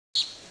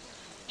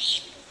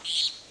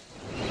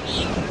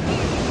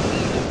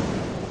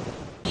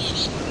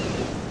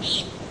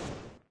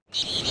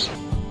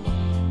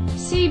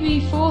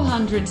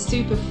CB400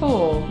 Super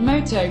 4,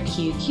 Moto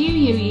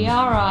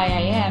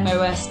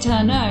Queriamos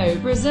Ter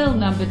Brazil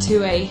number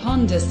 2 a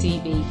Honda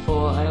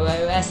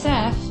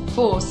CB400SF,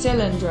 4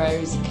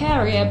 cilindros,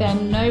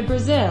 Queriamos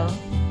Brazil.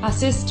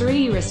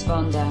 Assistere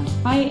Responda.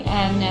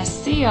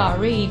 INSCREVA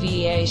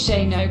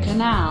no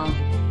Canal.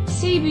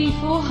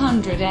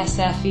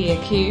 CB400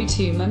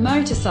 aqui uma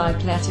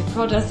motocicleta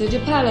produzida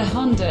pela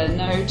Honda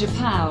no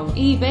Japão,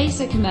 e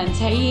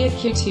basicamente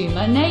aqui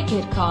uma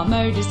naked car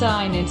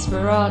design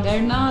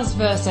inspirado nas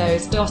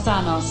versos dos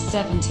anos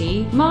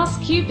 70, mas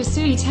que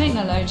possui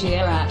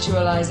tecnologia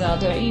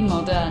atualizada e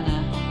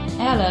moderna.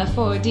 Ela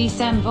foi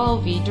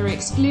desenvolvida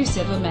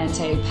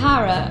exclusivamente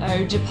para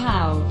o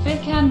Japão,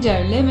 ficando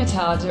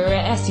limitada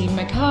a esse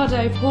mercado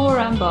por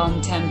bom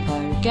tempo,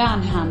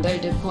 ganhando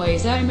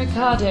depois o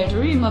mercado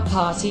de uma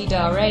parte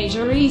da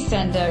região e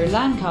sendo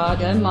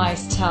lançada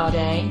mais tarde,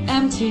 em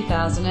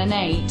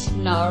 2008,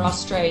 na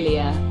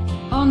Austrália,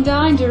 onde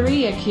ainda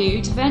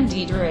acute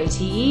vendida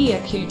e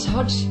acute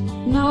hoje.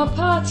 Na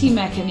parte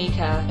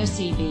mecânica, a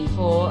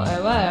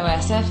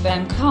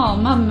CB400FM com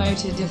uma motor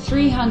de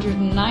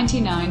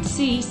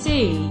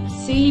 399cc,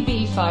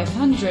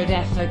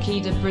 CB500F aqui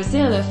de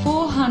Brasil a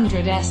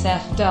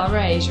 400SF da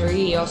região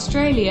e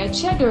Austrália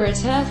chega a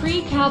ter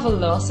 3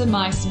 cavalos a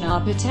mais na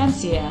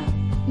potência,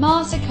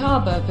 mas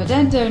acaba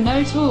perdendo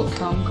no torque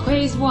com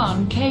quase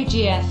 1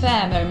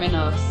 kgfm ou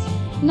menos.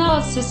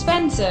 Nas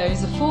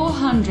suspensões, a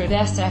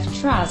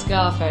 400SF traz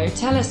garfo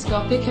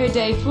telescópico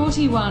de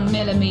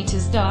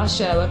 41mm da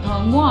showa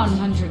com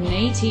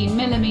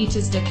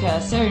 118mm de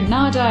curso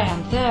na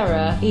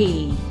dianteira,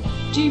 e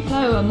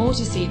duplo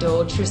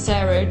amortecedor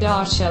traseiro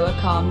da showa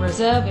com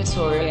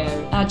reservatório,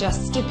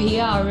 ajuste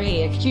para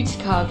e acute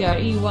carga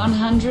e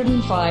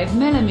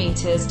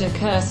 105mm de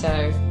curso.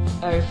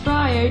 O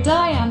freio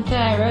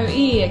dianteiro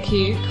e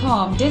acute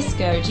com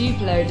disco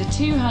duplo de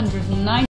 290